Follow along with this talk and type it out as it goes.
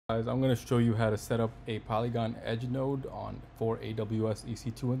Guys, I'm going to show you how to set up a Polygon Edge node on 4 AWS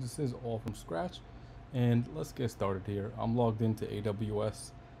EC2 instances all from scratch. And let's get started here. I'm logged into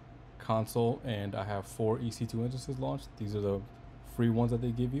AWS console and I have 4 EC2 instances launched. These are the free ones that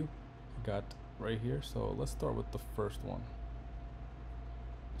they give you. I got right here. So let's start with the first one.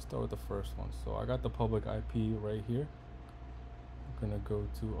 So I got the public IP right here. I'm going to go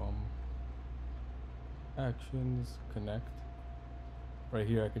to actions, connect. Right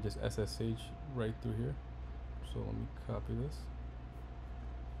here, I could just SSH right through here. So let me copy this.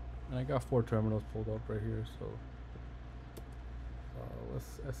 And I got 4 terminals pulled up right here. So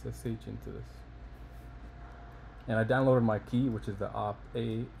let's SSH into this. And I downloaded my key, which is the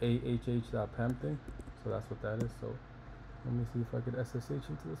ahh.pem thing. So that's what that is. So let me see if I could SSH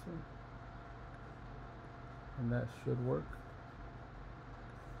into this one. And that should work.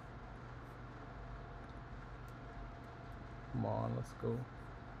 Come on, let's go.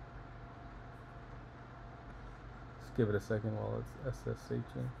 Just give it a second while it's SSHing.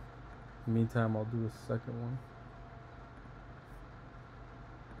 In the meantime, I'll do a second one.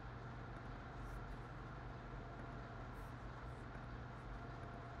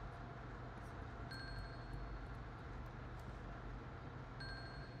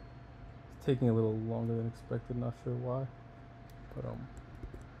 It's taking a little longer than expected, not sure why. But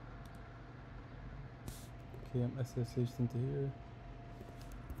okay, I'm SSH'd into here.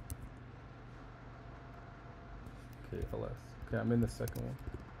 Okay, LS. Okay, I'm in the second one.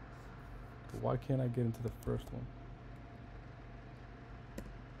 But why can't I get into the first one?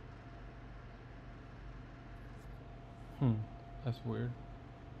 That's weird.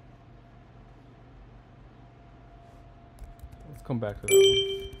 Let's come back to that one.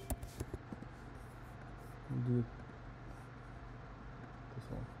 We'll do this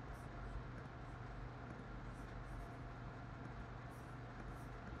one.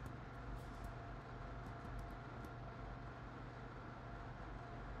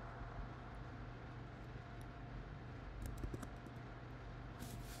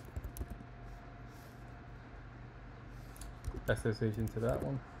 SSH into that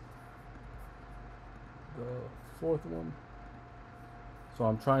one. The fourth one. So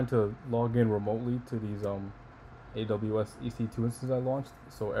I'm trying to log in remotely to these AWS EC2 instances I launched.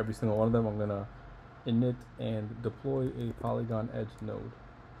 So every single one of them, I'm gonna init and deploy a Polygon Edge node.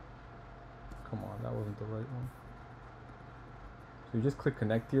 Come on, that wasn't the right one. So you just click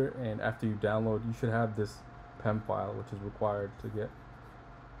connect here, and after you download, you should have this PEM file, which is required to get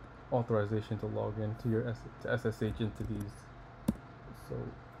authorization to log into your to SSH into these. So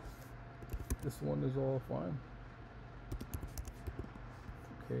this one is all fine.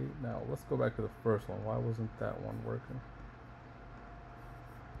 Okay, now let's go back to the first one. Why wasn't that one working?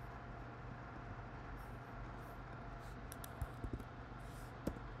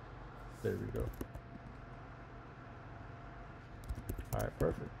 There we go. Alright,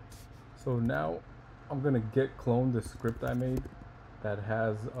 perfect. So now I'm gonna get clone the script I made that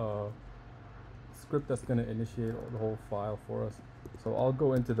has a script that's gonna initiate the whole file for us. So I'll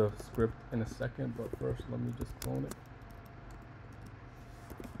go into the script in a second, but first let me just clone it.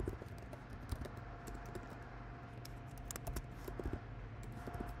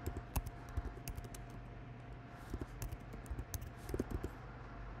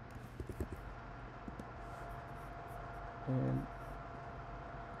 And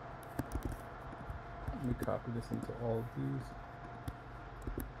let me copy this into all of these.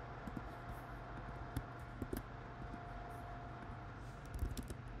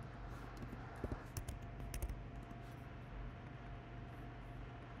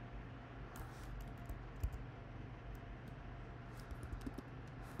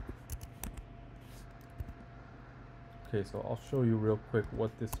 Okay, so I'll show you real quick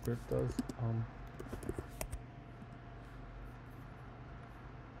what this script does.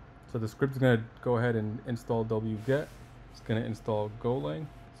 So the script is going to go ahead and install wget. It's going to install Golang.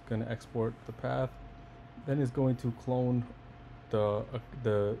 It's going to export the path. Then it's going to clone the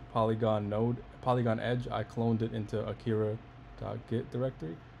Polygon node, Polygon Edge. I cloned it into akira.git directory.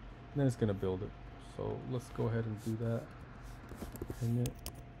 And then it's going to build it. So let's go ahead and do that. Init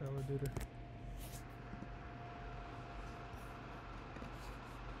validator.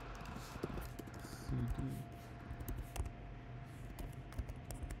 CD.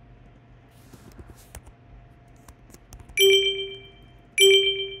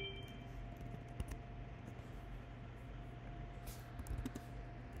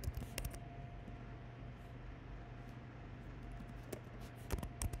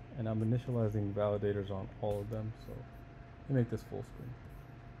 And I'm initializing validators on all of them, so let me make this full screen.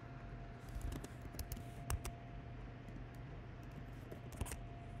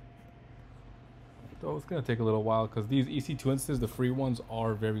 So it's gonna take a little while because these EC2 instances, the free ones,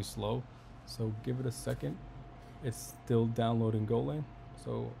 are very slow. So give it a second. It's still downloading Golang.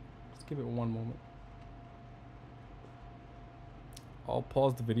 So let's give it one moment. I'll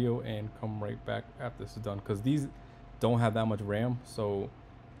pause the video and come right back after this is done because these don't have that much RAM. So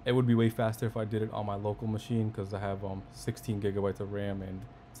it would be way faster if I did it on my local machine because I have 16 gigabytes of RAM and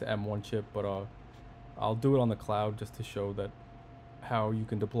it's an M1 chip. But I'll do it on the cloud just to show that how you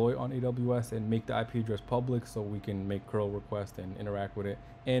can deploy on AWS and make the IP address public so we can make curl requests and interact with it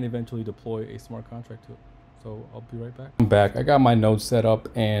and eventually deploy a smart contract to it. So I'll be right back. I'm back. I got my node set up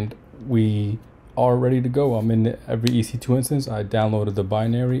and we are ready to go. I'm in every EC2 instance. I downloaded the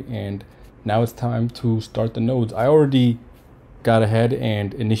binary and now it's time to start the nodes. I already got ahead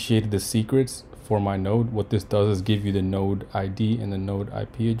and initiated the secrets for my node. What this does is give you the node ID and the node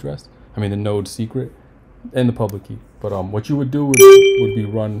IP address. I mean the node secret and the public key. But what you would do would be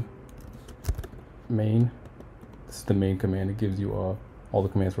run main. This is the main command. It gives you all the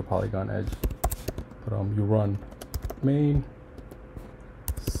commands for Polygon Edge. But you run main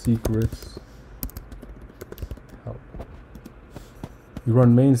secrets help. You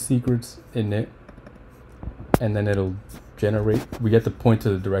run main secrets init, and then it'll generate. We get to point to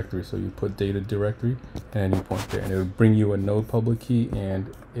the directory, so you put data directory, and then you point there, and it'll bring you a node public key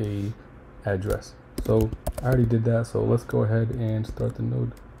and a address. So I already did that, so let's go ahead and start the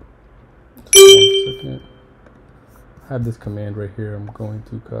node. Just 1 second. I have this command right here. I'm going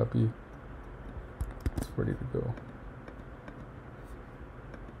to copy. It's ready to go.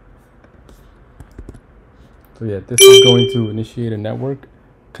 So yeah, this is going to initiate a network,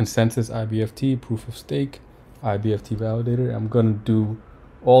 consensus IBFT, proof of stake, IBFT validator. I'm going to do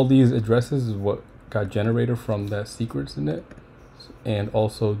all these addresses is what got generated from that secrets in it. And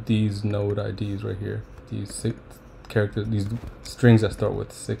also these node IDs right here, these 6 characters, these strings that start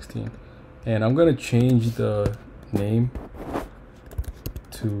with 16. And I'm going to change the name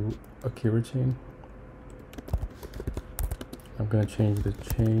to Akira chain. I'm going to change the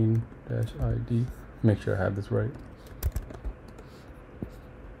chain dash ID. Make sure I have this right.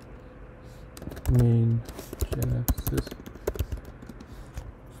 Main genesis.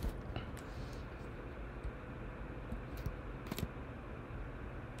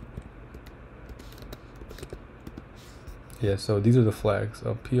 Yeah, so these are the flags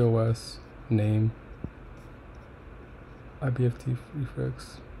of POS, name, IBFT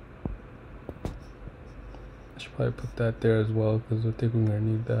prefix. I should probably put that there as well because I think we're gonna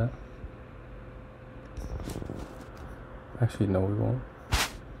need that. Actually, no, we won't.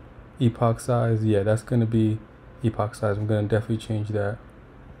 Epoch size, yeah, that's gonna be epoch size. I'm gonna definitely change that.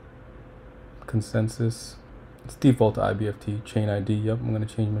 Consensus, it's default to IBFT. Chain ID, yep, I'm gonna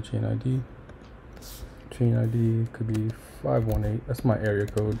change my chain ID. Chain ID could be 518. That's my area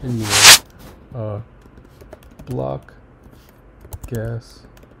code in New York. Block gas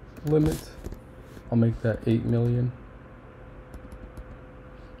limit. I'll make that 8 million.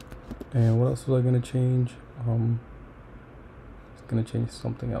 And what else was I gonna change? It's gonna change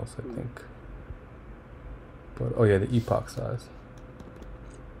something else, I think. But oh yeah, the epoch size.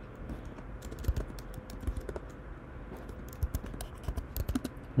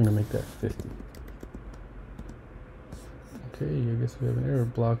 I'm gonna make that 50. Okay, I guess we have an error.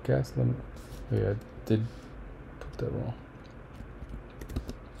 Block gas limit. Oh yeah, I did put that wrong.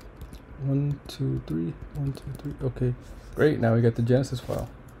 1, 2, 3. 1, 2, 3. Okay, great. Now we got the Genesis file.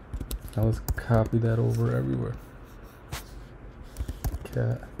 Now let's copy that over everywhere.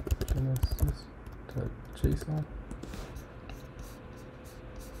 Cat genesis.json.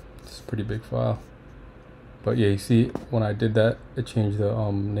 It's a pretty big file. But yeah, you see when I did that, it changed the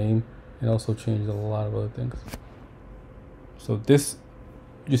name and also changed a lot of other things. So this,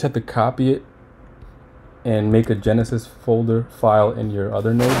 you just have to copy it and make a Genesis folder file in your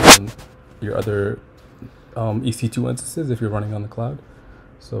other nodes and your other EC2 instances if you're running on the cloud.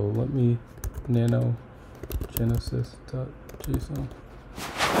 So let me nano genesis.json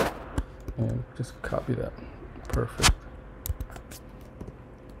and just copy that. Perfect.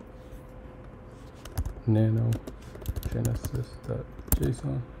 Nano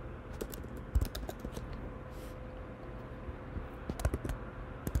genesis.json.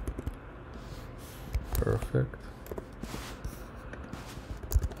 Perfect.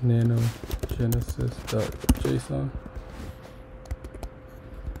 Nano genesis.json.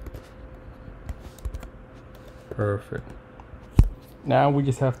 Perfect. Now we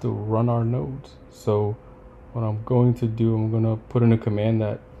just have to run our nodes. So what I'm going to do, I'm going to put in a command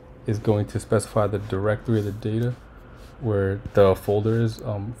that is going to specify the directory of the data where the folder is.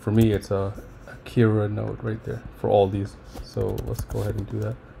 For me, it's a Akira node right there for all these. So let's go ahead and do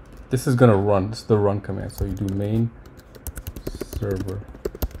that. this is gonna run. This is the run command. So you do main server.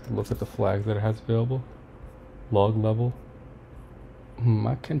 Look at the flags that it has available. Log level.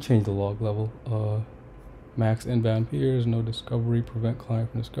 I can change the log level. Max inbound peers, no discovery, prevent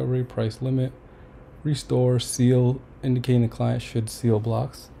client from discovery, price limit, restore, seal, indicating the client should seal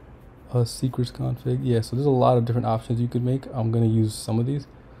blocks. Secrets config. Yeah, so there's a lot of different options you could make. I'm gonna use some of these.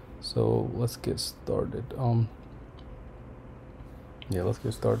 So let's get started. Yeah, let's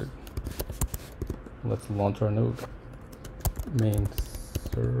get started. Let's launch our node. Main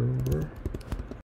server.